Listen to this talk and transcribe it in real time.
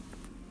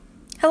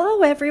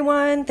Hello,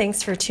 everyone.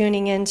 Thanks for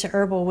tuning in to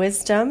Herbal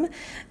Wisdom.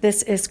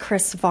 This is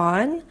Chris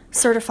Vaughn,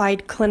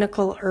 certified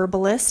clinical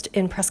herbalist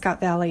in Prescott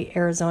Valley,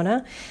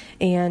 Arizona,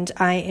 and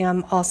I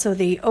am also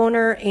the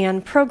owner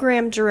and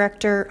program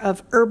director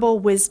of Herbal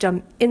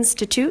Wisdom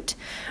Institute,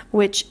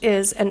 which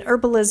is an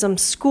herbalism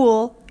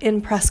school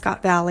in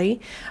Prescott Valley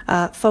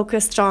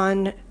focused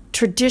on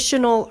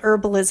traditional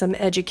herbalism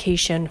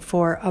education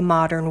for a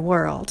modern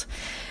world.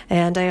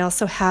 And I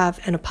also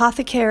have an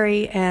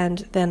apothecary, and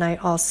then I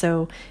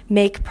also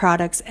make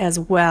products as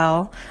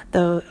well.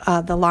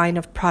 The line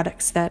of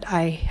products that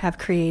I have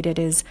created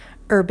is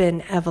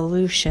Urban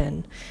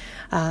Evolution.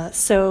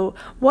 So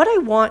what I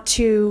want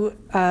to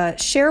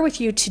share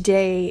with you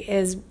today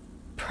is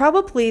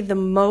probably the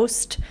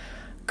most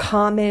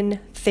common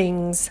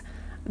things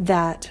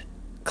that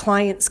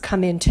clients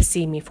come in to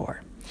see me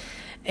for.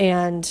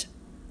 And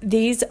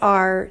these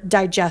are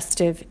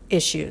digestive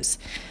issues.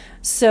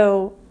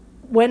 So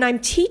when I'm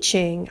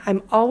teaching,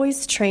 I'm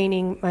always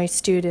training my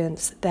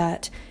students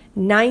that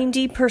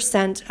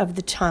 90% of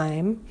the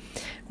time,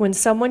 when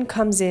someone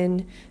comes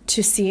in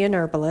to see an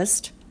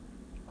herbalist,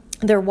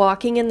 they're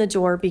walking in the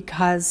door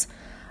because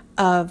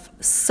of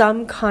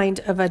some kind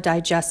of a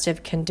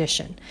digestive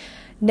condition.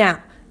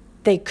 Now,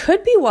 they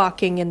could be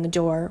walking in the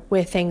door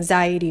with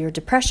anxiety or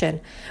depression,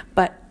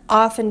 but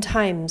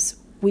oftentimes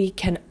we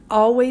can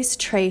always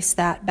trace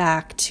that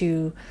back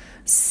to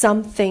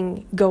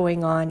something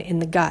going on in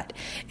the gut.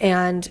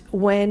 And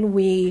when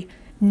we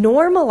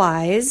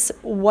normalize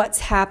what's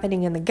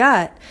happening in the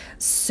gut,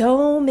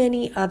 so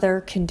many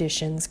other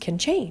conditions can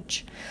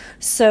change.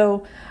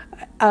 So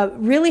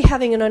really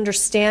having an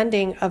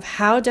understanding of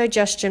how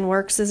digestion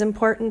works is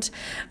important.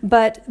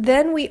 But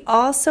then we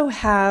also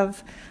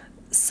have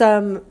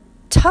some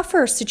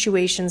tougher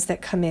situations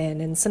that come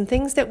in and some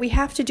things that we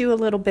have to do a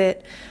little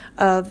bit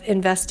of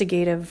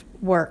investigative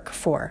work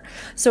for.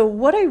 So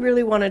what I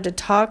really wanted to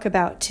talk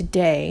about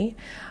today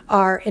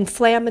are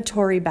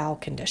inflammatory bowel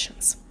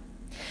conditions.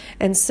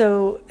 And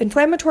so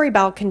inflammatory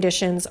bowel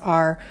conditions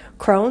are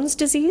Crohn's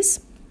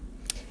disease,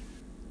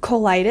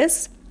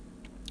 colitis,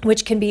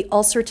 which can be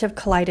ulcerative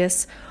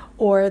colitis,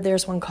 or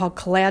there's one called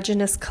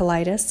collagenous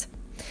colitis,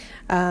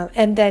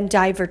 and then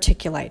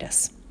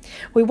diverticulitis.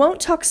 We won't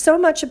talk so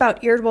much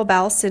about irritable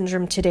bowel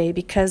syndrome today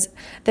because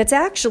that's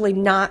actually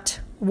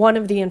not one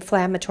of the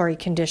inflammatory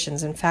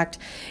conditions. In fact,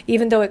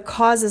 even though it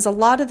causes a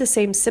lot of the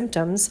same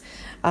symptoms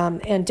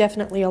and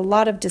definitely a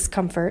lot of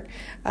discomfort,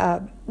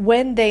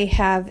 when they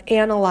have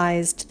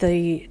analyzed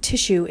the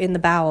tissue in the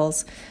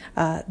bowels,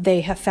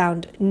 they have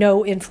found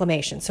no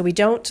inflammation. So we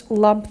don't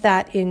lump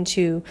that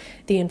into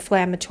the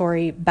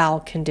inflammatory bowel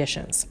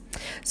conditions.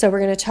 So we're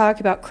going to talk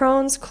about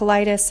Crohn's,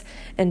 colitis,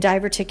 and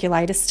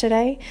diverticulitis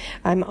today.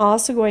 I'm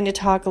also going to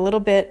talk a little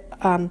bit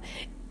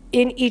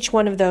in each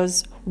one of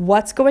those,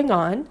 what's going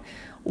on,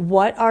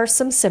 what are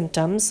some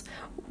symptoms,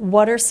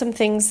 what are some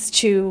things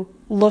to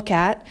look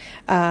at,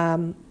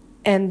 and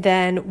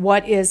then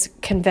what is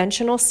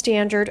conventional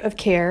standard of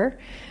care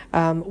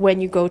when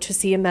you go to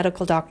see a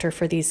medical doctor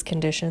for these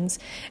conditions,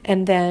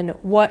 and then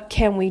what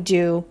can we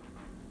do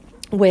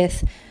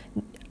with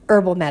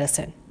herbal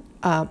medicine,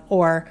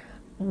 or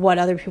what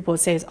other people would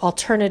say is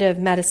alternative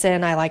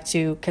medicine. I like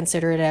to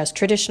consider it as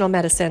traditional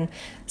medicine,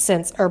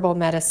 since herbal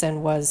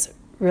medicine was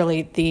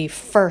really the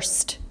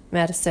first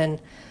medicine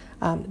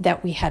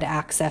that we had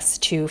access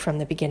to from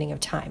the beginning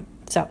of time.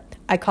 So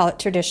I call it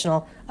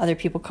traditional. Other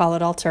people call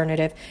it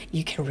alternative.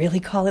 You can really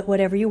call it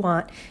whatever you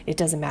want. It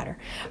doesn't matter.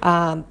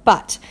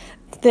 But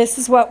this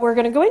is what we're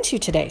going to go into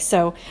today.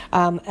 So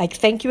I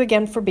thank you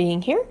again for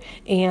being here,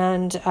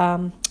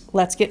 and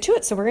let's get to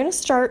it. So we're going to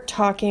start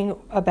talking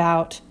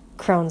about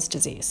Crohn's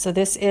disease. So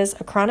this is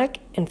a chronic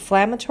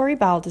inflammatory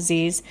bowel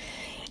disease,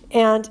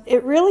 and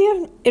it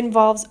really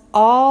involves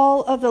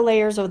all of the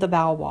layers of the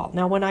bowel wall.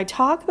 Now, when I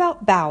talk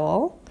about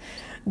bowel,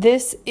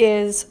 this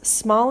is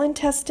small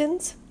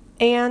intestines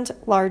and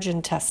large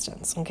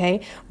intestines,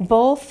 okay?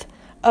 Both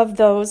of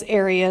those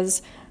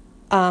areas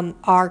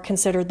are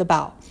considered the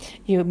bowel.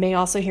 You may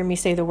also hear me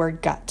say the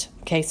word gut,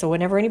 okay? So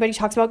whenever anybody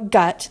talks about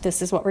gut,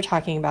 this is what we're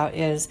talking about,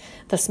 is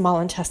the small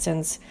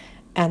intestines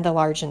and the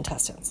large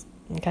intestines,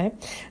 okay?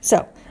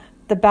 So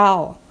the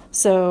bowel.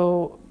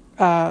 So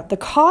the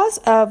cause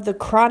of the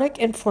chronic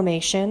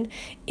inflammation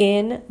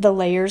in the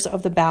layers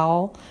of the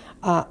bowel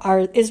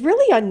is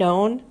really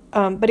unknown,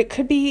 but it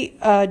could be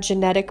a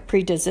genetic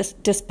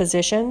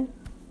predisposition.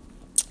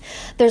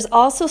 There's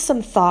also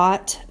some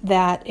thought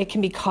that it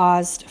can be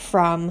caused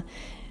from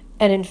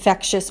an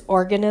infectious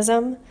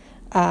organism,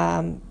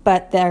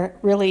 but there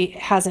really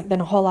hasn't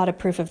been a whole lot of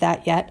proof of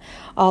that yet.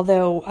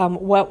 Although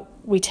what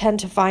we tend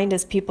to find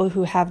is people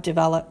who have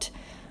developed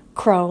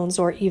Crohn's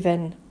or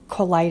even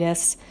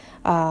colitis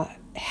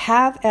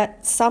have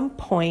at some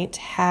point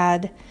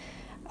had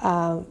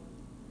a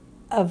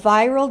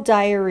viral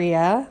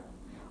diarrhea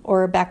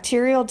or a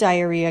bacterial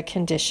diarrhea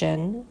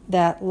condition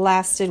that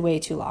lasted way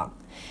too long.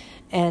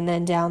 And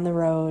then down the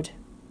road,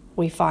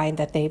 we find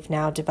that they've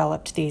now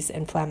developed these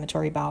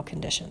inflammatory bowel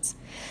conditions.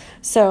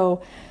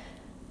 So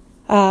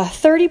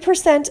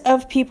 30%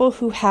 of people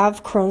who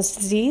have Crohn's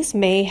disease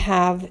may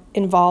have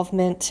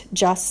involvement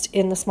just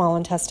in the small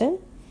intestine.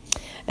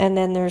 And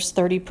then there's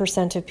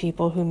 30% of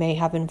people who may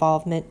have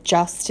involvement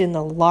just in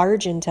the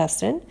large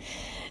intestine.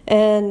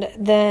 And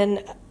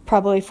then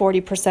probably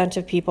 40%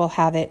 of people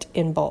have it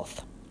in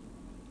both.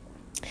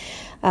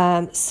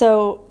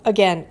 So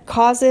again,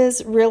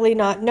 causes really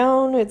not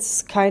known.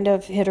 It's kind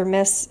of hit or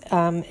miss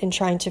in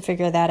trying to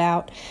figure that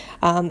out.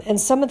 And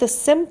some of the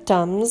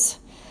symptoms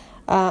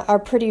are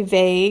pretty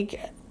vague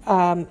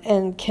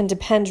and can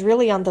depend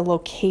really on the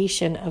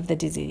location of the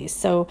disease.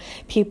 So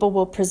people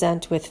will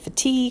present with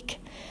fatigue.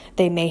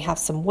 They may have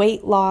some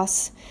weight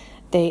loss.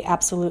 They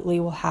absolutely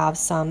will have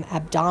some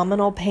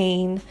abdominal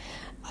pain,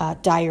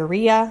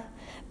 diarrhea.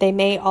 They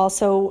may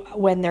also,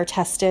 when they're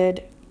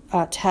tested,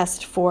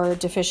 test for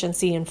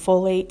deficiency in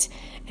folate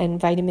and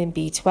vitamin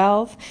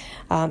B12.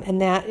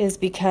 And that is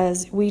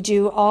because we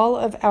do all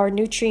of our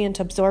nutrient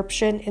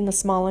absorption in the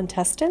small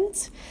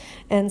intestines.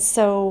 And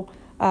so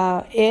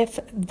if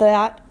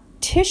that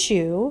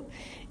tissue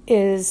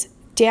is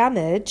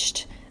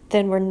damaged,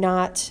 then we're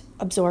not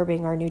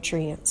absorbing our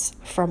nutrients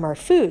from our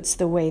foods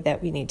the way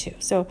that we need to.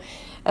 So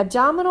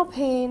abdominal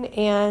pain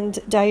and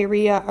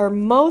diarrhea are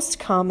most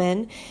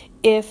common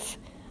if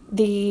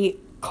the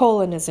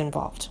colon is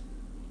involved.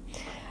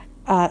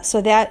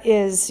 So that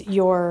is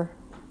your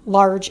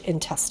large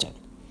intestine.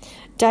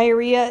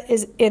 Diarrhea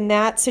is in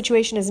that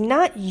situation is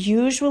not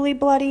usually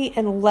bloody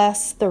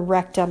unless the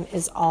rectum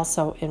is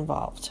also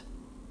involved.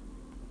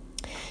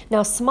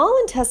 Now, small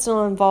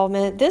intestinal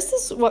involvement, this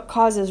is what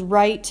causes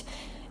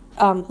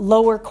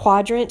lower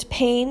quadrant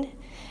pain,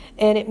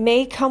 and it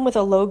may come with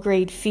a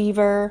low-grade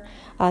fever.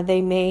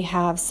 They may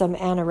have some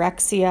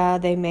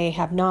anorexia. They may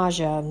have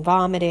nausea and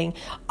vomiting.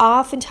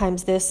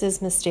 Oftentimes, this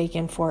is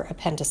mistaken for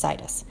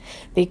appendicitis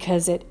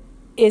because it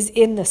is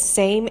in the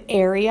same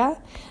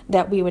area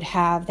that we would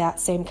have that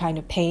same kind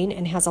of pain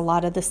and has a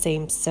lot of the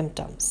same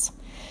symptoms.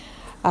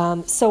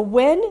 So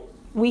when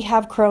we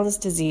have Crohn's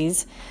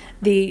disease,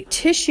 the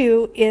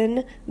tissue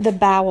in the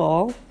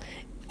bowel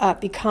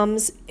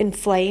becomes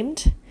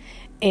inflamed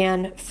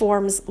and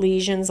forms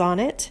lesions on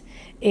it,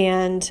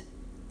 and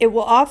it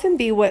will often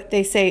be what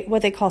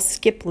they call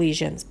skip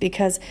lesions,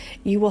 because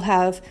you will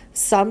have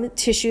some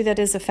tissue that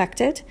is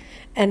affected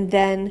and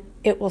then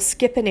it will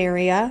skip an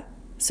area,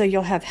 so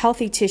you'll have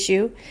healthy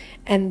tissue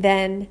and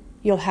then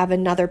you'll have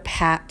another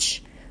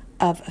patch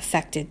of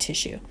affected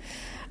tissue.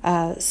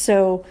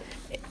 So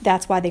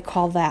that's why they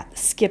call that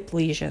skip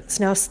lesions.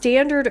 Now,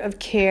 standard of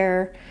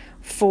care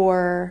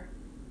for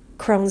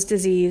Crohn's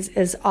disease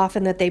is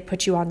often that they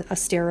put you on a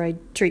steroid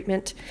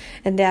treatment,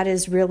 and that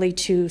is really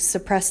to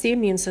suppress the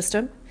immune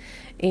system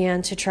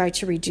and to try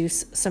to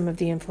reduce some of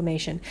the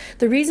inflammation.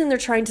 The reason they're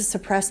trying to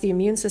suppress the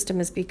immune system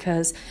is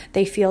because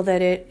they feel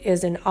that it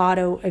is an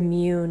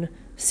autoimmune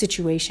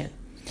situation.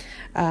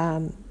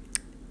 And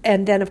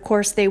then, of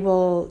course, they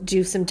will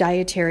do some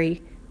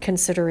dietary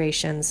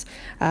considerations,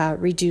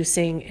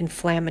 reducing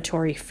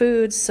inflammatory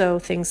foods, so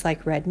things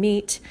like red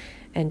meat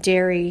and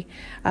dairy.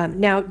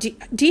 Now,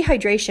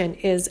 dehydration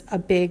is a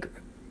big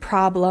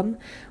problem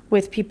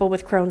with people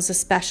with Crohn's,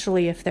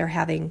 especially if they're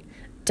having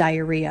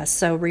diarrhea.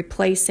 So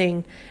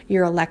replacing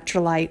your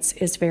electrolytes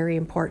is very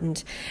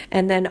important.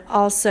 And then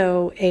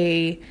also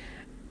a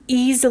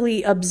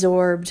easily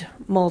absorbed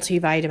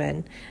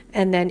multivitamin,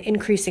 and then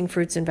increasing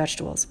fruits and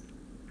vegetables.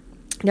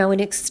 Now, in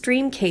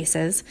extreme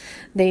cases,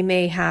 they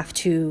may have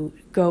to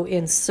go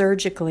in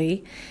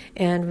surgically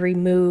and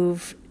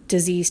remove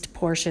diseased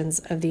portions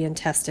of the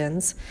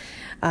intestines.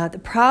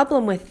 The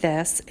problem with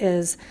this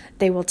is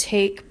they will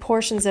take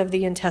portions of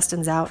the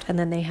intestines out and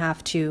then they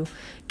have to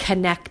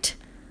connect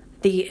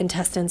the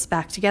intestines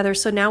back together.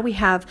 So now we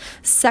have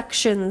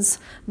sections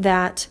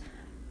that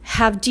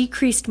have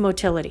decreased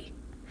motility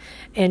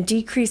and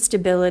decreased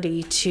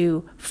ability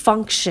to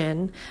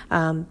function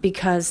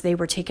because they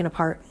were taken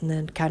apart and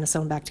then kind of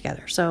sewn back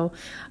together. So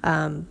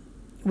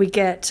we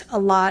get a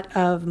lot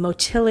of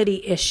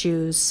motility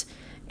issues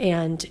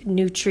and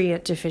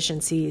nutrient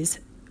deficiencies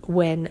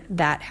when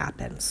that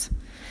happens.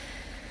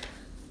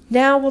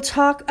 Now we'll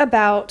talk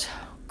about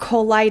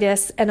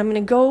colitis, and I'm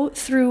going to go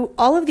through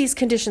all of these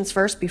conditions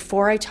first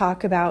before I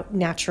talk about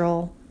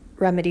natural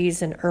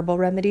remedies and herbal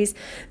remedies,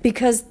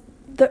 because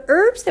the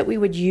herbs that we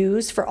would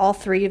use for all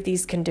three of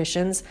these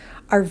conditions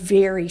are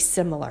very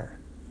similar.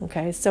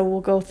 Okay, so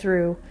we'll go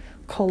through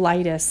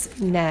colitis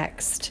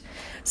next.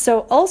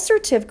 So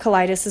ulcerative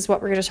colitis is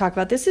what we're going to talk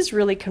about. This is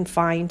really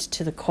confined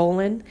to the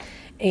colon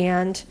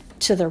and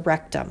to the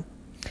rectum.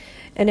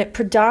 And it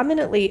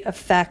predominantly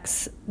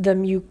affects the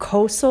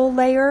mucosal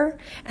layer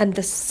and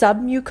the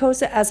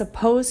submucosa as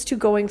opposed to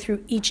going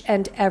through each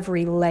and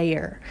every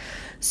layer.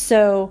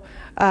 So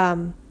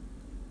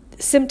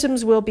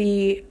symptoms will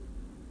be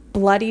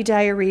bloody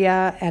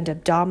diarrhea and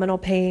abdominal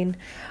pain.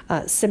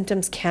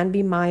 Symptoms can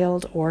be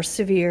mild or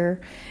severe.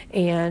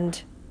 And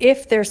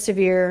if they're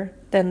severe,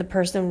 then the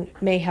person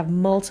may have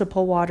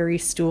multiple watery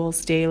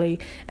stools daily,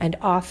 and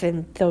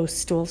often those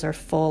stools are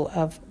full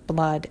of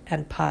blood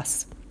and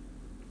pus.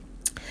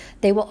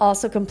 They will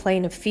also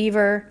complain of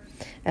fever,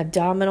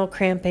 abdominal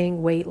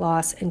cramping, weight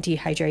loss, and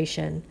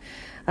dehydration.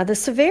 The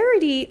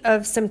severity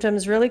of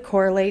symptoms really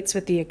correlates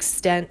with the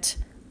extent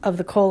of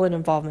the colon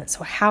involvement.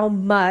 So how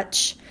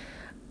much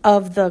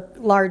of the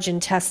large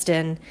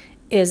intestine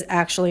is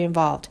actually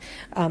involved.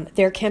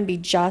 There can be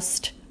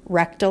just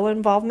rectal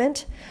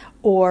involvement,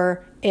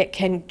 or it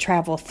can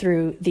travel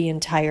through the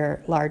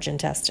entire large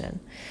intestine.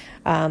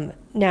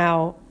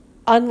 Now,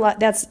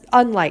 that's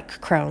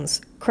unlike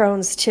Crohn's.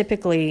 Crohn's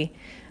typically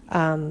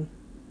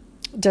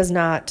does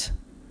not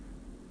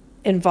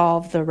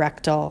involve the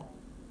rectal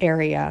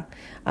area,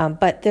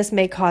 but this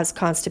may cause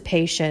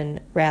constipation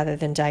rather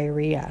than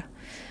diarrhea.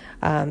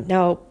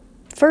 Now,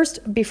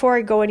 first, before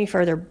I go any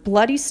further,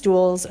 bloody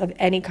stools of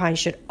any kind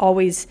should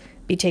always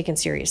be taken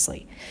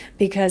seriously,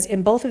 because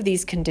in both of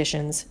these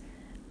conditions,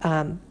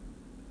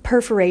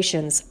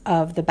 perforations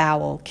of the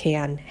bowel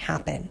can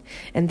happen,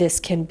 and this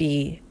can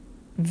be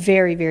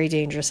very, very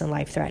dangerous and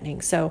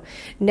life-threatening. So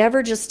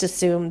never just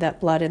assume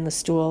that blood in the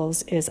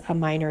stools is a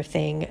minor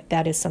thing.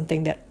 That is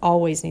something that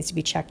always needs to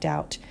be checked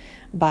out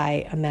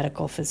by a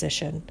medical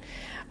physician.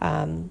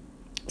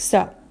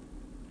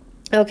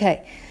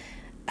 Okay.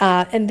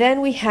 And then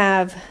we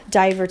have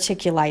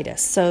diverticulitis.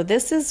 So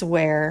this is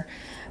where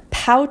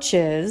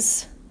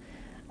pouches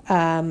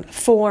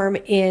form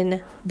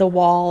in the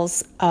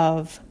walls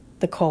of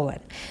the colon.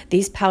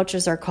 These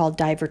pouches are called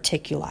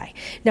diverticuli.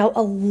 Now,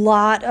 a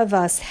lot of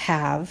us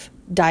have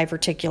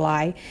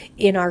diverticuli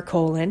in our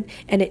colon,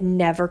 and it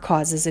never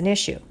causes an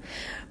issue.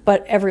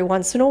 But every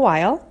once in a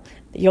while,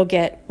 you'll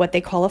get what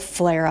they call a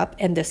flare-up,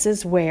 and this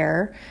is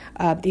where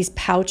these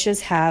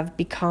pouches have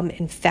become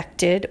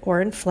infected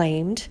or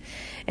inflamed,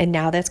 and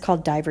now that's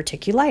called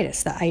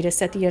diverticulitis. The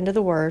itis at the end of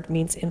the word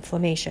means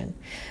inflammation.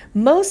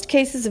 Most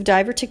cases of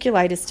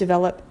diverticulitis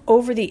develop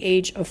over the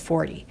age of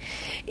 40,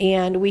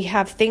 and we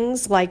have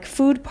things like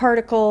food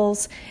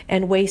particles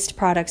and waste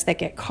products that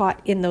get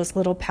caught in those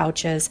little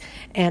pouches,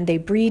 and they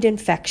breed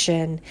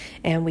infection,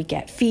 and we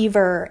get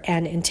fever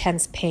and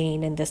intense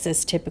pain, and this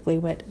is typically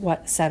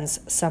what sends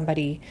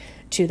somebody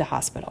to the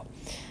hospital.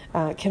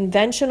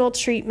 Conventional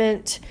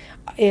treatment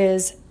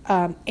is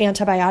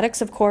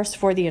antibiotics, of course,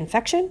 for the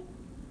infection.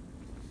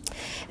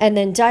 And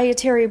then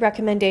dietary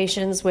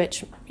recommendations,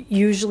 which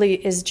usually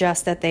is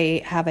just that they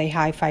have a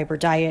high fiber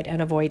diet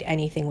and avoid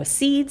anything with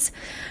seeds.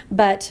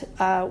 But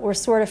we're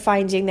sort of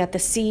finding that the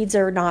seeds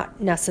are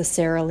not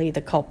necessarily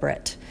the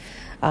culprit.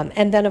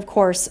 And then, of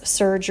course,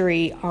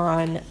 surgery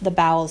on the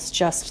bowels,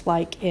 just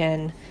like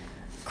in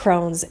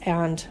Crohn's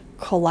and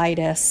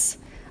colitis,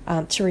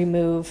 to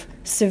remove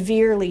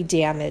severely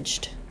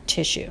damaged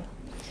tissue.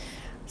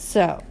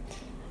 So,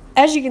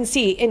 as you can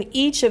see, in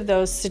each of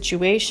those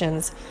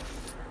situations,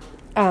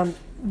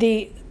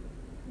 the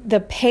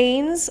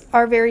pains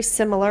are very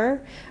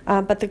similar,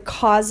 but the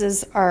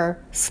causes are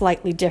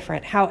slightly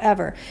different.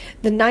 However,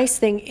 the nice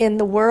thing in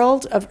the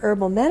world of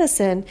herbal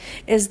medicine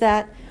is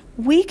that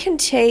we can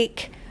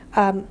take,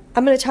 I'm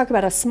going to talk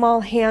about a small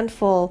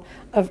handful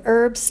of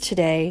herbs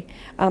today,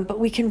 but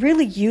we can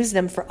really use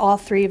them for all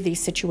three of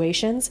these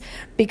situations,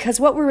 because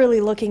what we're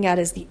really looking at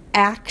is the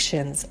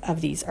actions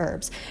of these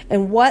herbs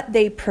and what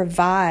they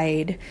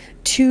provide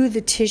to the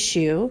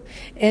tissue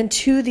and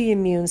to the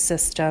immune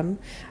system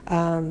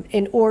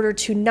in order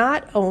to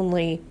not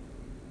only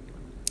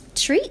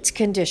treat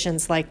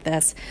conditions like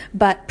this,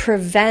 but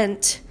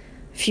prevent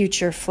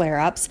future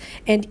flare-ups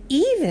and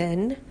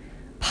even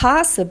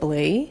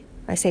possibly,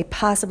 I say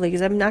possibly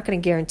because I'm not going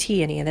to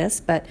guarantee any of this,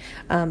 but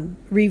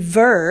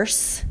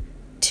reverse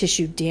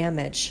tissue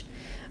damage.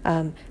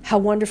 How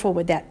wonderful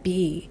would that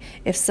be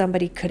if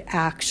somebody could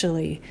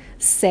actually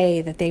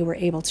say that they were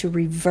able to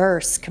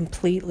reverse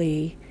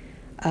completely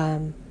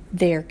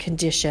their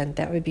condition?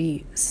 That would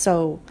be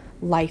so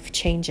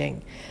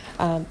life-changing.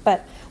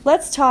 But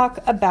let's talk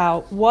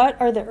about what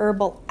are the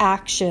herbal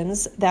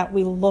actions that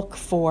we look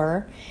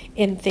for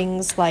in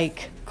things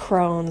like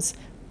Crohn's,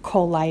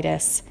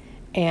 colitis,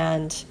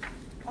 and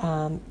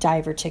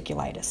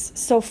diverticulitis.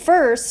 So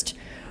first,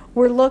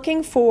 we're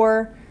looking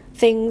for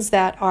things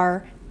that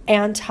are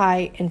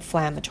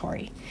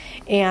anti-inflammatory.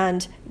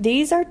 And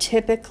these are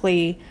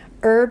typically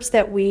herbs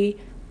that we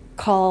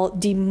call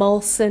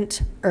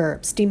demulcent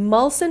herbs.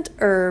 Demulcent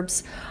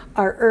herbs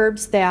are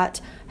herbs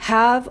that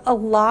have a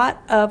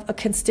lot of a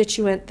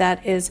constituent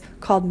that is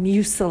called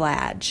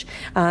mucilage.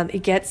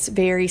 It gets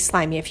very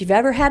slimy. If you've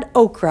ever had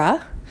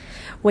okra,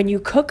 when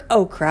you cook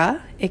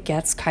okra, it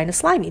gets kind of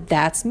slimy.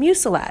 That's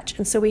mucilage.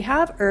 And so we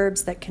have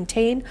herbs that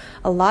contain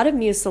a lot of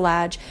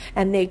mucilage,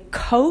 and they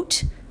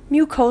coat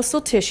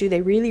mucosal tissue.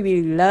 They really,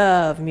 really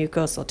love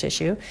mucosal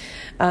tissue.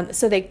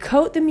 So they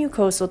coat the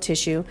mucosal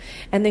tissue,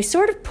 and they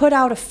sort of put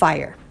out a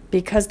fire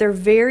because they're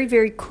very,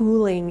 very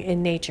cooling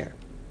in nature.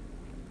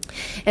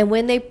 And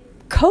when they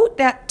coat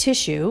that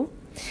tissue,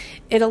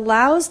 it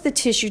allows the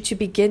tissue to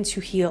begin to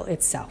heal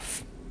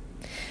itself,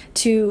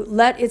 to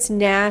let its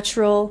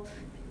natural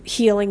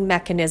healing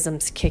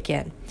mechanisms kick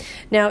in.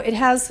 Now,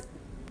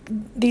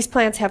 these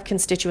plants have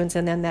constituents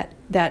in them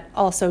that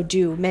also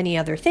do many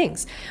other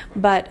things,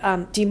 but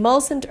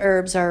demulcent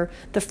herbs are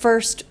the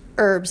first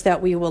herbs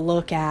that we will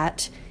look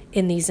at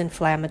in these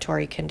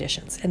inflammatory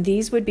conditions. And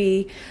these would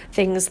be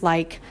things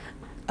like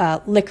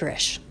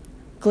licorice.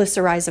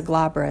 Glycyrrhiza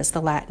glabra is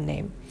the Latin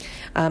name.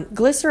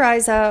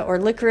 Glycyrrhiza or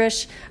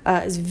licorice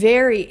is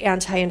very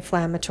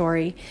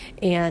anti-inflammatory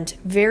and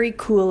very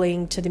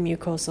cooling to the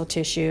mucosal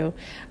tissue.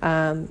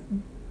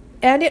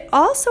 And it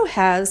also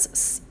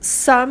has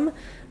some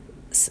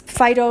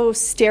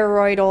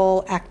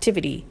phytosteroidal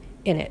activity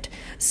in it.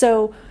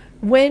 So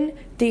when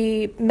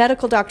the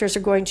medical doctors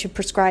are going to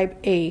prescribe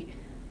a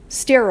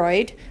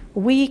steroid,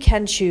 we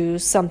can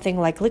choose something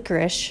like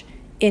licorice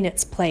in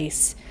its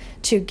place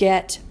to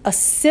get a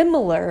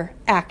similar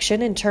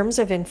action in terms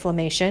of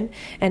inflammation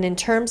and in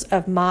terms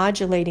of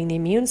modulating the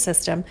immune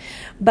system.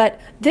 But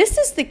this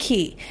is the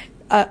key.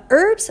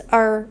 Herbs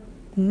are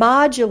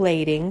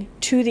modulating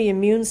to the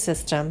immune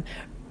system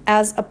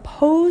as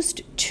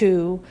opposed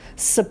to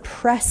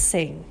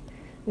suppressing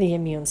the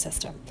immune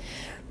system.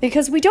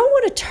 Because we don't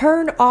want to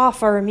turn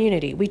off our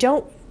immunity. We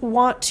don't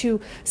want to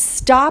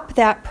stop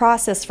that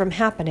process from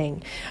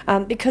happening.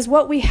 Because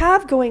what we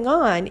have going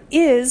on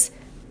is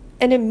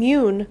an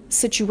immune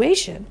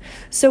situation.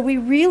 So we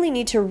really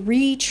need to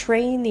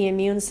retrain the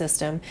immune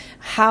system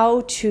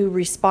how to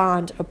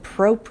respond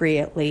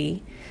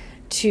appropriately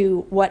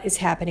to what is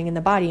happening in the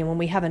body. And when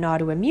we have an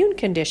autoimmune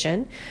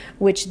condition,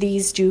 which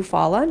these do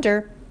fall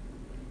under,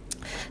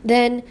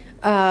 then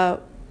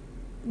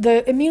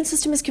the immune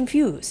system is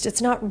confused.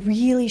 It's not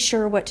really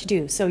sure what to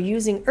do. So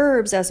using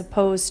herbs as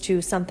opposed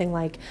to something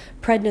like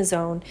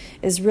prednisone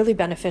is really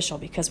beneficial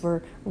because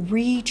we're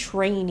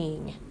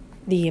retraining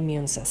the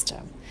immune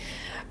system.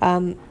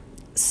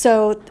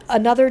 So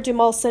another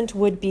demulcent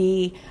would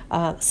be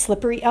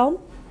slippery elm.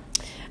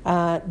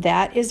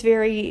 That is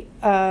very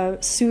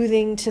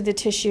soothing to the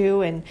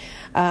tissue, and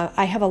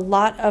I have a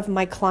lot of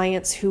my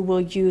clients who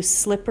will use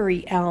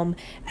slippery elm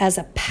as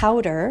a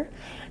powder,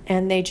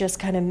 and they just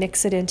kind of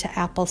mix it into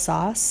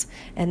applesauce,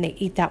 and they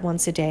eat that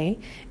once a day,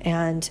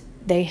 and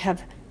they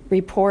have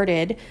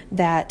reported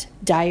that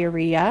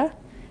diarrhea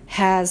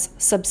has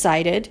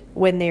subsided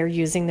when they're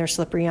using their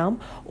slippery elm,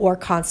 or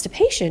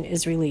constipation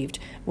is relieved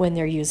when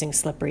they're using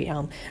slippery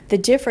elm. The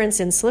difference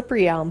in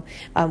slippery elm,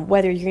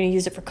 whether you're going to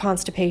use it for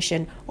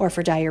constipation or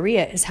for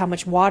diarrhea, is how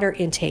much water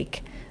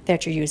intake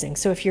that you're using.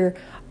 So if you're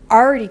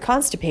already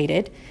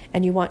constipated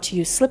and you want to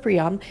use slippery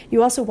elm,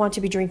 you also want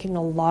to be drinking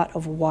a lot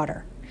of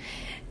water.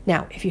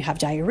 Now, if you have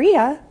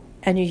diarrhea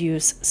and you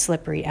use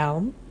slippery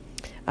elm,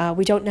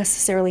 we don't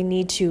necessarily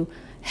need to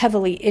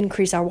heavily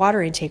increase our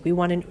water intake. We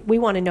want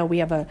to know we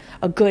have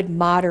a good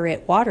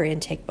moderate water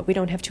intake, but we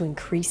don't have to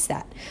increase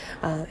that.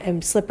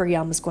 And slippery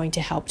elm is going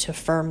to help to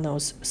firm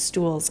those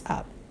stools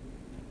up.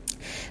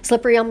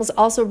 Slippery elm is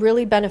also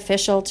really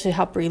beneficial to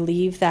help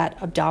relieve that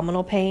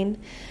abdominal pain.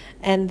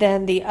 And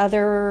then the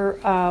other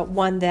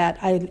one that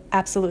I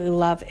absolutely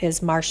love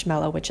is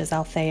marshmallow, which is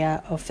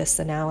Althea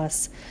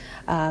officinalis.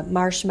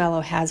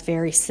 Marshmallow has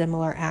very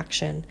similar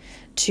action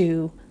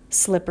to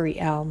slippery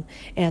elm,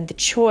 and the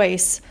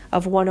choice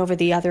of one over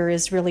the other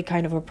is really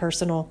kind of a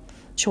personal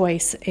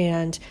choice,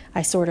 and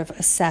I sort of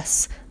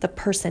assess the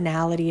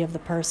personality of the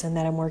person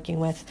that I'm working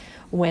with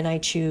when I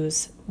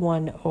choose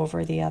one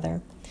over the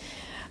other.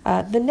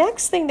 The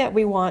next thing that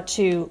we want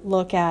to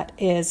look at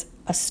is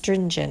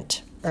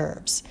astringent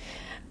herbs.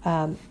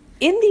 In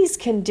these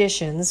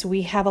conditions,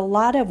 we have a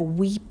lot of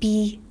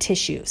weepy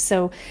tissue.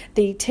 So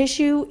the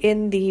tissue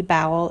in the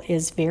bowel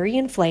is very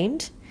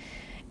inflamed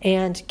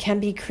and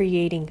can be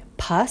creating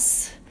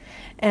pus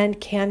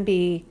and can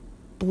be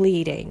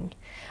bleeding.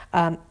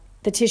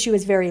 The tissue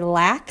is very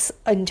lax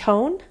in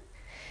tone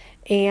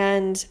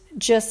and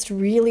just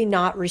really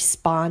not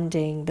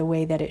responding the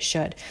way that it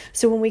should.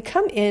 So when we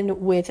come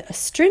in with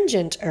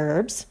astringent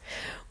herbs,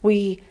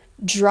 we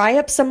dry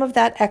up some of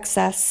that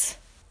excess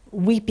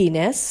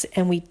weepiness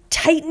and we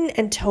tighten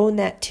and tone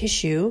that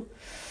tissue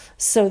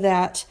so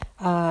that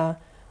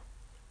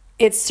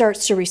it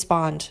starts to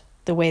respond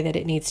the way that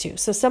it needs to.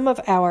 So some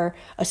of our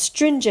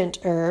astringent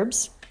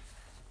herbs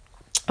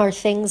are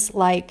things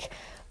like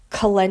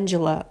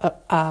calendula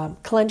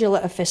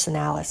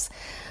officinalis.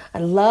 I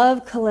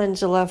love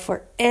calendula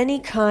for any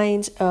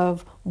kind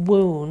of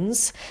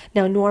wounds.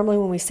 Now, normally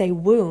when we say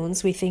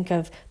wounds, we think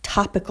of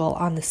topical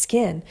on the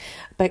skin,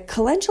 but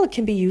calendula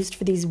can be used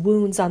for these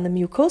wounds on the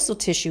mucosal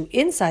tissue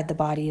inside the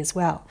body as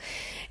well.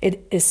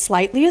 It is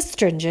slightly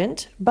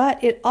astringent,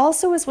 but it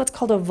also is what's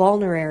called a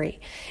vulnerary.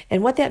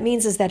 And what that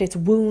means is that it's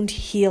wound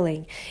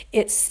healing.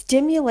 It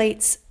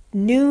stimulates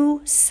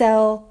new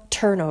cell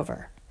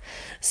turnover.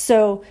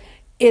 So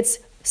it's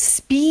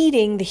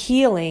speeding the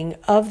healing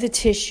of the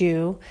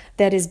tissue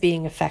that is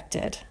being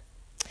affected.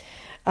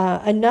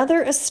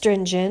 Another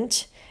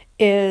astringent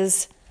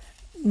is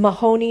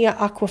Mahonia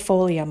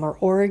aquifolium, or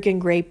Oregon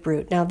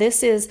grapefruit. Now,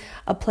 this is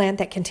a plant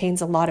that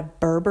contains a lot of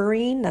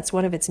berberine. That's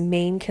one of its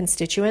main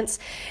constituents,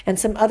 and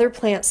some other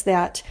plants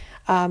that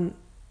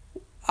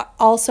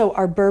Also,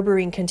 our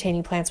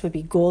berberine-containing plants would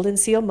be golden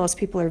seal. Most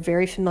people are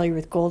very familiar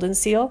with golden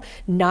seal,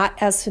 not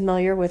as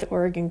familiar with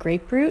Oregon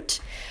graperoot.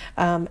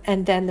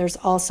 And then there's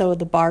also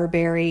the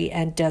barberry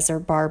and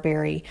desert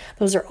barberry.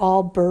 Those are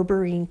all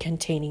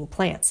berberine-containing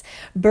plants.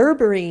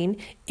 Berberine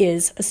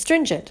is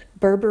astringent.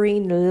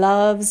 Berberine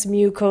loves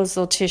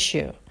mucosal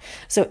tissue.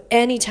 So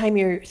anytime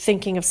you're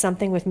thinking of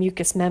something with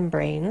mucous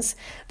membranes,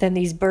 then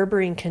these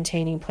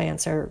berberine-containing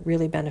plants are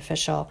really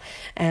beneficial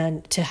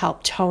and to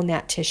help tone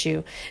that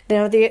tissue.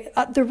 Now,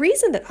 the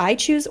reason that I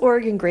choose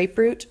Oregon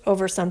graperoot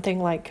over something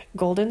like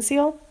golden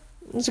seal,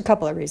 there's a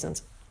couple of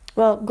reasons.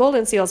 Well,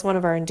 golden seal is one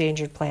of our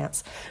endangered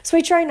plants, so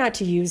we try not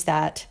to use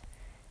that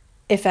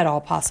if at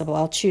all possible.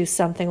 I'll choose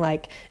something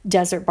like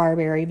desert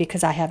barberry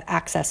because I have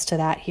access to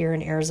that here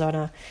in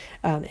Arizona.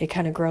 It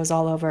kind of grows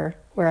all over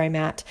where I'm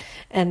at.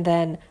 And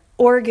then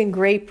Oregon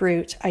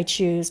graperoot I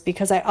choose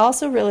because I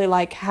also really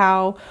like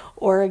how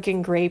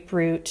Oregon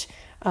graperoot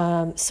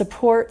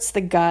supports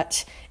the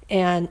gut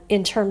and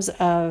in terms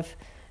of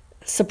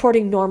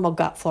supporting normal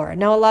gut flora.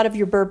 Now, a lot of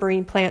your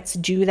berberine plants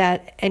do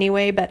that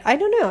anyway, but I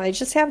don't know. I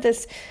just have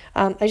this,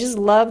 I just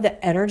love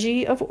the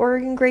energy of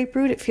Oregon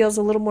graperoot. It feels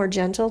a little more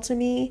gentle to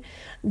me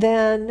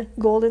than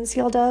golden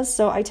seal does,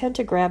 so I tend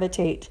to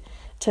gravitate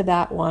to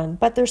that one.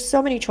 But there's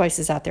so many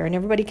choices out there, and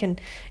everybody can,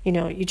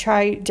 you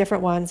try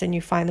different ones and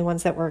you find the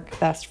ones that work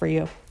best for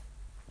you.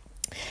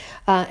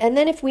 And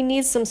then if we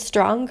need some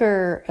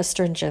stronger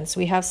astringents,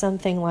 we have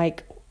something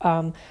like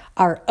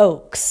our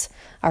oaks,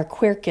 our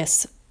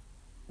Quercus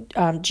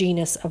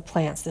genus of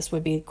plants. This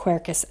would be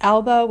Quercus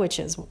alba, which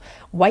is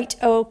white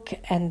oak,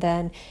 and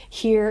then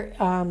here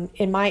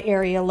in my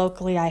area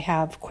locally I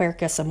have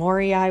Quercus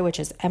amorii, which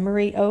is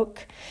emery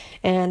oak,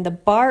 and the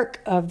bark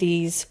of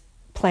these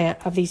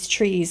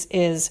trees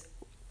is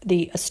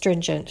the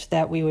astringent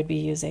that we would be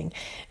using.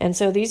 And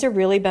so these are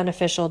really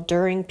beneficial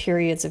during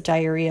periods of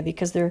diarrhea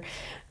because they're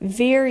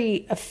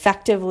very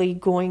effectively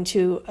going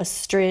to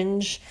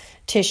astringe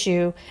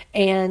tissue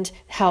and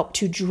help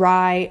to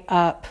dry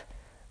up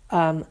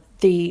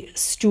the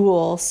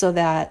stool so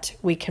that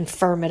we can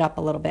firm it up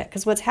a little bit.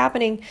 Because what's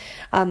happening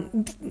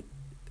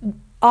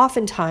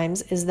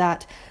oftentimes is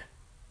that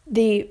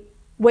the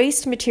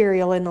waste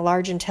material in the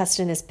large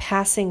intestine is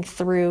passing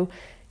through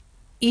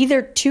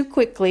either too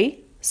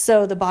quickly,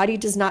 so the body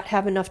does not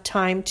have enough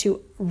time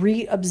to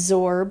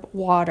reabsorb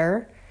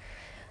water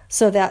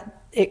so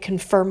that it can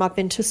firm up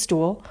into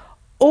stool,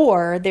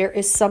 or there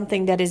is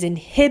something that is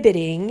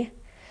inhibiting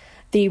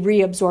the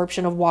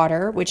reabsorption of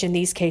water, which in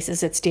these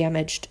cases it's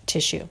damaged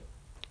tissue.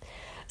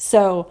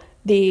 So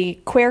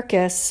the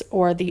Quercus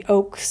or the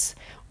oaks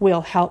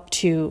will help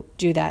to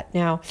do that.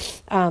 Now,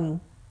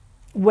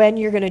 when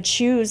you're going to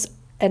choose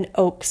an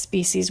oak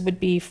species would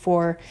be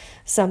for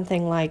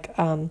something like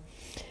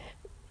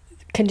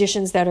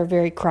conditions that are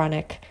very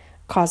chronic,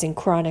 causing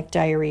chronic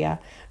diarrhea.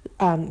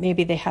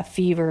 Maybe they have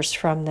fevers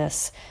from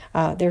this.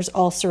 There's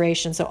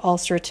ulceration, so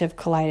ulcerative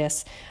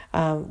colitis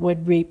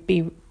would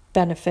be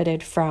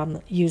benefited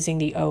from using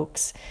the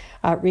oaks.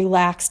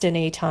 Relaxed and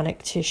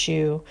atonic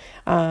tissue.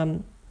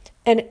 And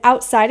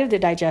outside of the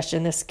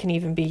digestion, this can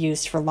even be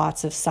used for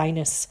lots of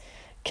sinus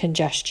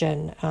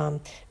congestion,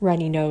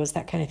 runny nose,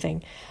 that kind of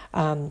thing.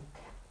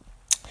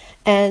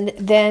 And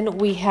then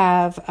we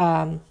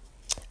have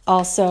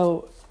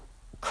also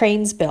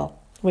cranesbill,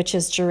 which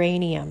is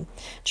geranium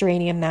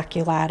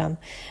maculatum.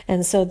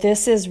 And so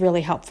this is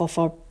really helpful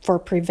for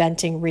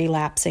preventing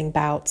relapsing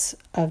bouts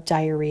of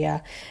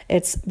diarrhea.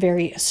 It's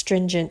very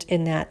astringent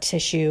in that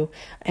tissue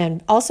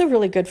and also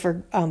really good for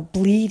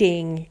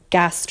bleeding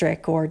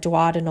gastric or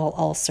duodenal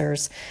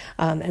ulcers.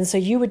 And so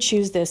you would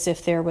choose this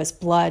if there was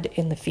blood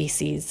in the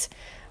feces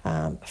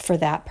for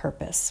that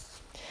purpose.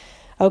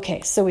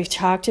 Okay, so we've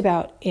talked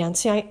about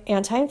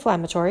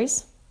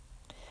anti-inflammatories.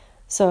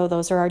 So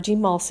those are our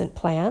demulcent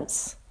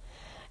plants.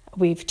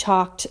 We've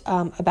talked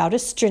about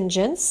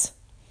astringents,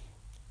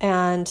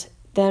 and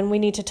then we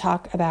need to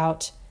talk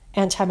about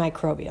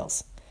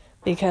antimicrobials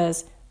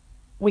because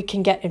we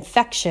can get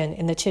infection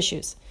in the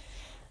tissues.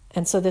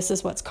 And so this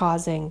is what's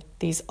causing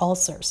these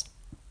ulcers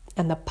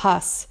and the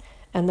pus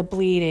and the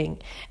bleeding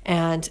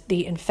and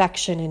the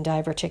infection in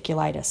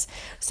diverticulitis.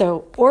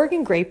 So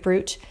Oregon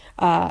graperoot,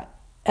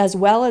 as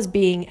well as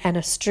being an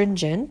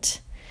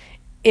astringent,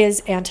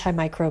 is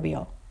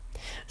antimicrobial.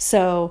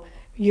 So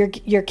you're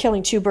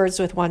killing two birds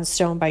with one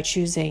stone by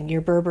choosing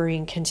your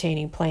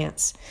berberine-containing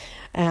plants.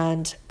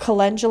 And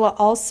calendula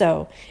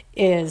also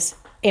is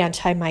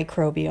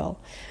antimicrobial.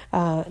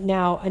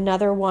 Now,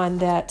 another one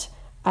that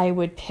I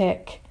would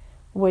pick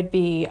would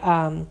be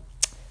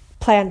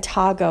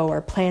plantago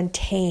or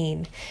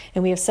plantain.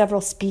 And we have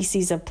several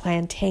species of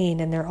plantain,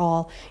 and they're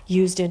all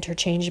used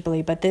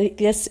interchangeably. But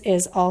this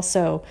is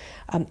also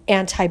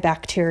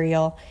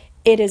antibacterial.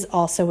 It is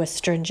also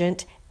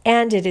astringent.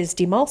 And it is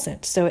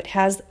demulcent, so it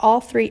has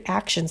all three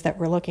actions that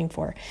we're looking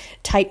for.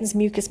 Tightens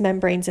mucous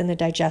membranes in the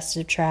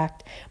digestive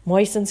tract,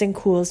 moistens and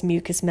cools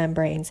mucous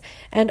membranes,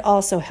 and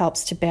also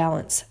helps to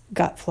balance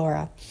gut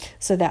flora.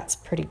 So that's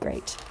pretty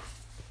great.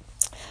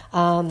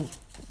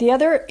 The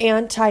other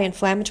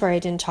anti-inflammatory I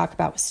didn't talk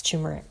about was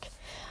turmeric.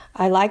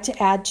 I like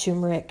to add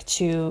turmeric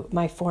to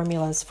my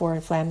formulas for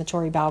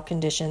inflammatory bowel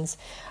conditions.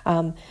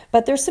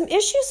 But there's some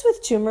issues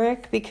with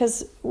turmeric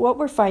because what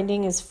we're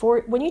finding is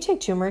when you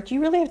take turmeric, you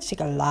really have to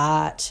take a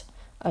lot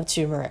of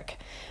turmeric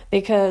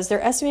because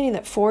they're estimating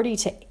that 40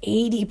 to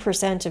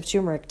 80% of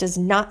turmeric does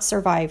not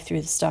survive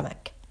through the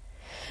stomach.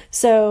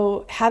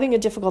 So having a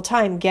difficult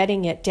time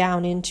getting it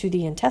down into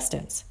the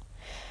intestines.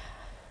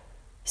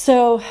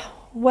 So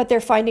what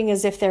they're finding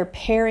is if they're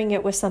pairing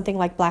it with something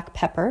like black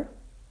pepper,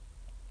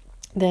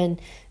 then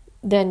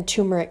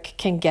turmeric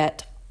can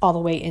get all the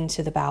way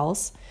into the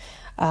bowels.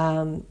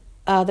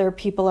 Other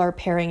people are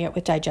pairing it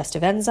with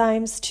digestive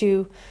enzymes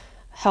to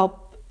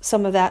help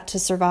some of that to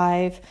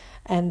survive.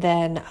 And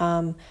then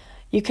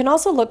you can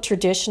also look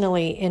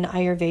traditionally in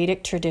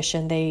Ayurvedic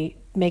tradition, they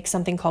make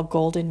something called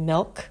golden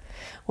milk,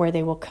 where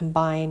they will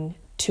combine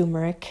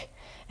turmeric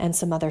and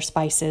some other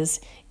spices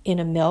in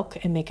a milk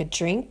and make a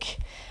drink.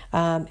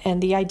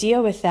 And the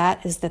idea with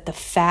that is that the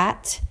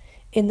fat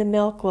in the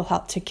milk will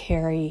help to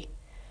carry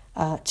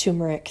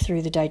turmeric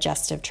through the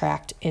digestive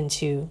tract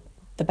into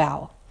the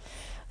bowel.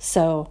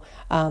 So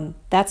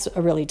that's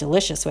a really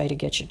delicious way to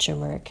get your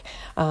turmeric.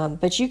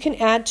 But you can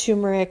add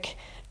turmeric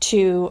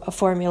to a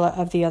formula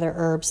of the other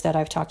herbs that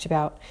I've talked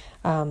about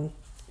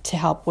to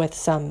help with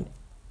some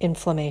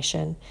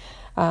inflammation.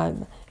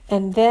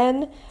 And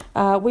then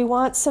we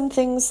want some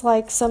things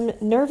like some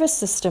nervous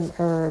system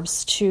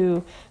herbs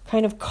to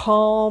kind of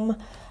calm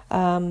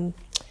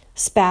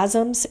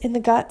spasms in the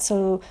gut.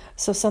 So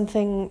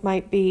something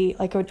might be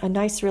like a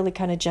nice, really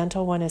kind of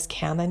gentle one is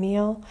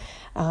chamomile.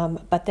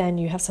 But then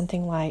you have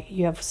something like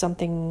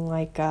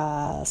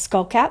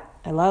skullcap.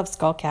 I love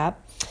skullcap.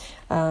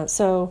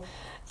 So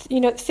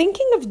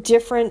thinking of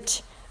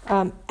different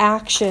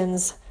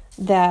actions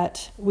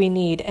that we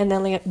need, and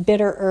then like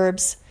bitter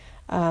herbs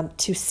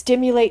to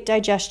stimulate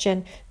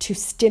digestion, to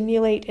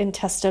stimulate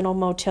intestinal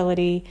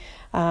motility,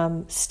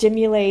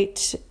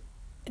 stimulate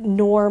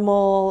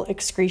normal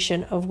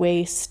excretion of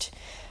waste.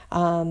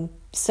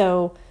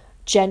 So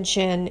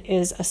gentian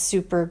is a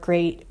super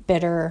great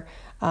bitter.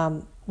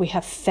 We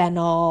have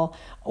fennel,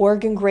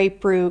 Oregon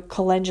grapefruit,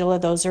 calendula,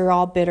 those are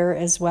all bitter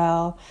as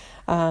well.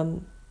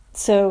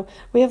 So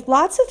we have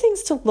lots of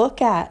things to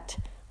look at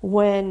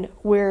when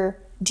we're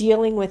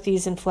dealing with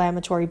these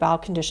inflammatory bowel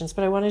conditions,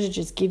 but I wanted to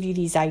just give you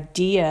these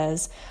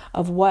ideas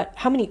of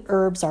how many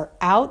herbs are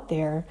out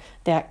there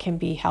that can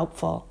be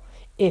helpful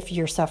if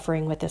you're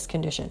suffering with this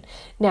condition.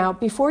 Now,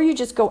 before you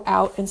just go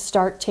out and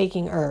start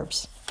taking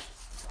herbs,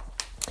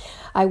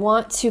 I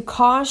want to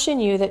caution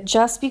you that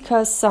just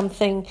because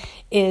something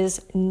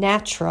is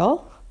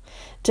natural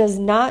does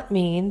not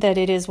mean that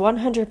it is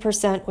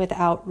 100%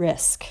 without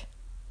risk.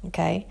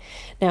 Okay.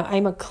 Now,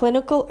 I'm a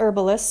clinical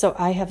herbalist, so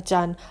I have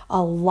done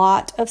a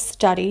lot of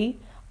study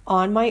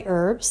on my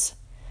herbs,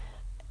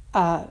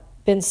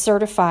 been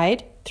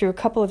certified through a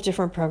couple of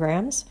different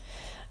programs,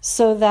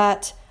 so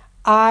that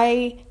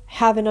I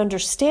have an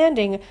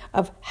understanding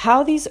of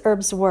how these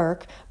herbs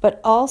work,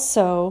 but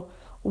also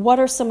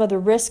what are some of the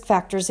risk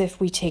factors if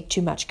we take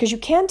too much. Because you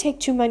can take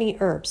too many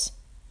herbs.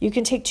 You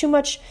can take too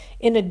much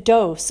in a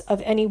dose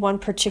of any one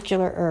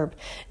particular herb.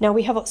 Now,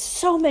 we have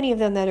so many of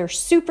them that are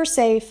super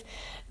safe,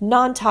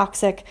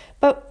 non-toxic,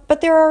 but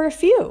there are a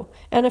few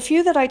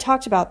that I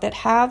talked about that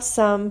have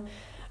some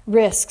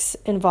risks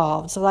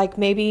involved. So like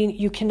maybe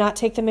you cannot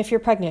take them if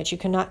you're pregnant, you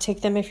cannot take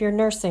them if you're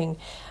nursing,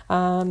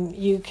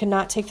 you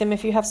cannot take them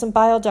if you have some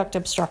bile duct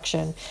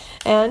obstruction,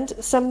 and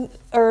some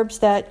herbs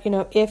that,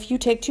 if you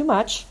take too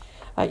much,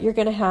 you're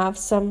going to have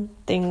some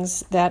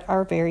things that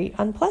are very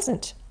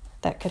unpleasant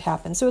that could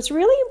happen. So it's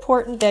really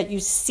important that you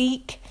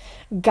seek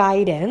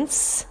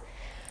guidance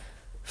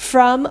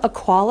from a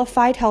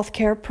qualified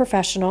healthcare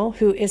professional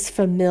who is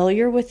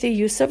familiar with the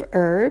use of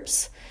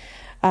herbs.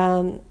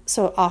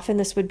 So often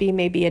this would be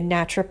maybe a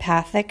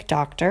naturopathic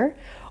doctor,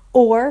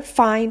 or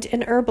find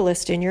an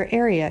herbalist in your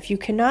area. If you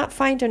cannot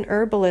find an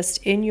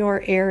herbalist in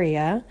your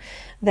area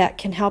that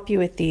can help you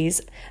with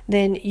these,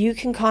 then you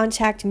can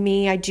contact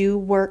me. I do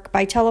work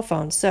by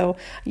telephone, so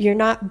you're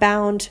not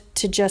bound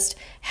to just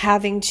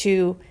having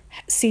to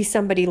see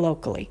somebody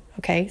locally.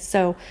 Okay,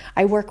 so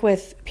I work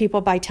with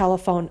people by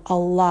telephone a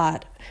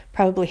lot.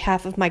 Probably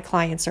half of my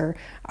clients are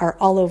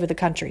all over the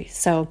country.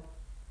 So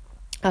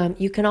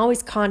you can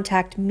always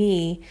contact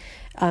me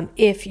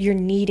if you're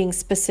needing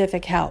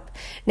specific help.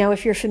 Now,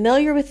 if you're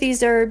familiar with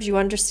these herbs, you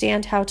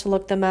understand how to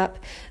look them up,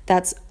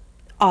 that's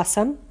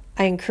awesome.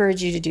 I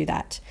encourage you to do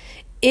that.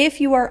 If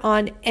you are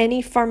on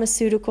any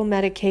pharmaceutical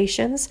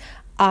medications,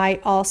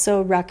 I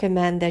also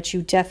recommend that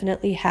you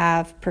definitely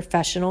have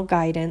professional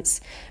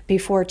guidance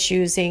before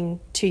choosing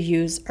to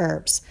use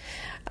herbs.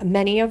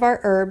 Many of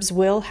our herbs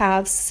will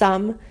have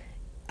some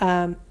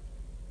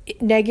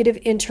negative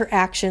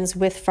interactions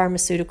with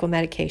pharmaceutical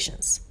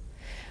medications.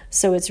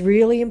 So it's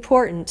really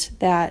important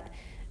that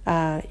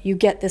you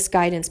get this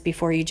guidance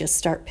before you just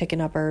start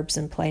picking up herbs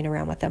and playing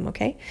around with them,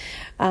 okay?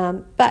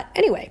 But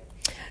anyway,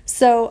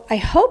 so I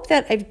hope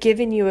that I've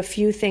given you a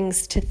few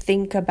things to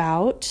think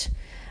about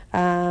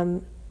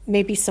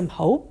maybe some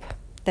hope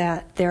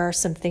that there are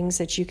some things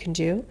that you can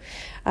do.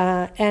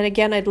 And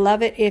again, I'd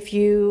love it if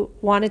you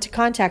wanted to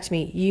contact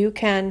me. You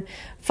can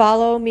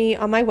follow me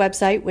on my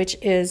website, which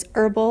is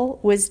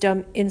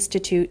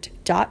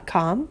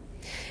herbalwisdominstitute.com.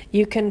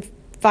 You can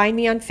find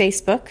me on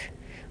Facebook,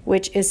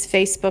 which is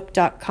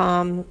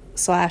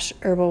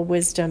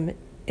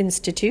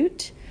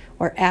facebook.com/herbalwisdominstitute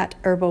or at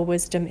Herbal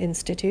Wisdom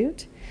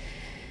Institute.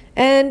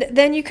 And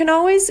then you can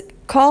always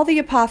call the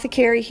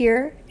apothecary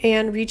here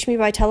and reach me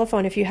by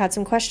telephone if you had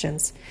some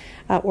questions,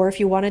 or if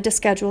you wanted to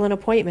schedule an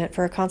appointment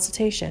for a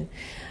consultation.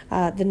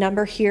 The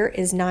number here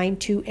is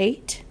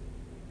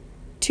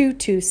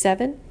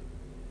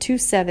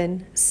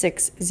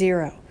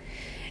 928-227-2760.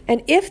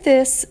 And if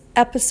this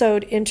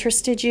episode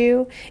interested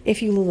you,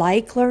 if you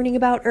like learning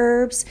about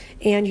herbs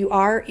and you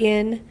are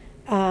in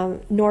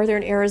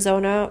northern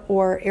Arizona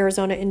or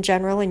Arizona in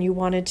general and you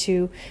wanted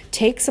to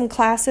take some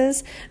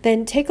classes,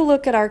 then take a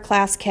look at our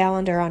class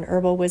calendar on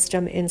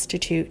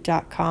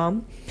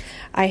herbalwisdominstitute.com.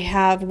 I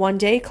have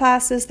one-day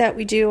classes that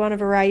we do on a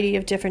variety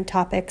of different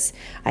topics.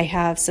 I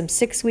have some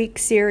 6-week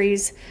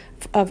series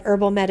of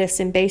herbal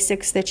medicine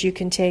basics that you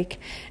can take.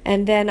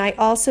 And then I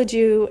also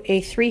do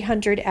a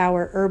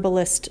 300-hour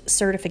herbalist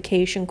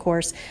certification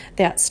course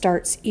that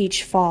starts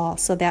each fall.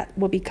 So that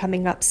will be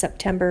coming up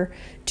September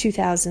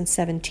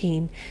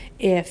 2017.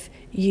 If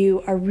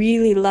you are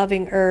really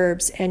loving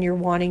herbs and you're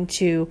wanting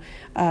to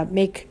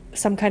make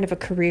some kind of a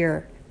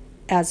career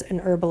as an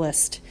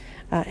herbalist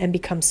and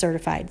become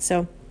certified.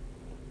 So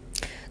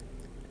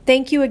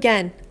thank you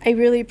again. I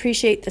really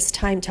appreciate this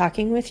time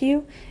talking with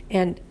you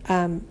and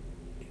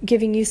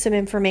giving you some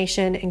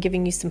information and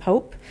giving you some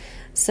hope.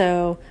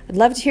 So I'd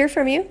love to hear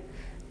from you.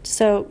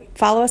 So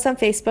follow us on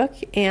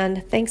Facebook,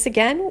 and thanks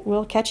again.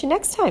 We'll catch you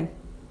next time.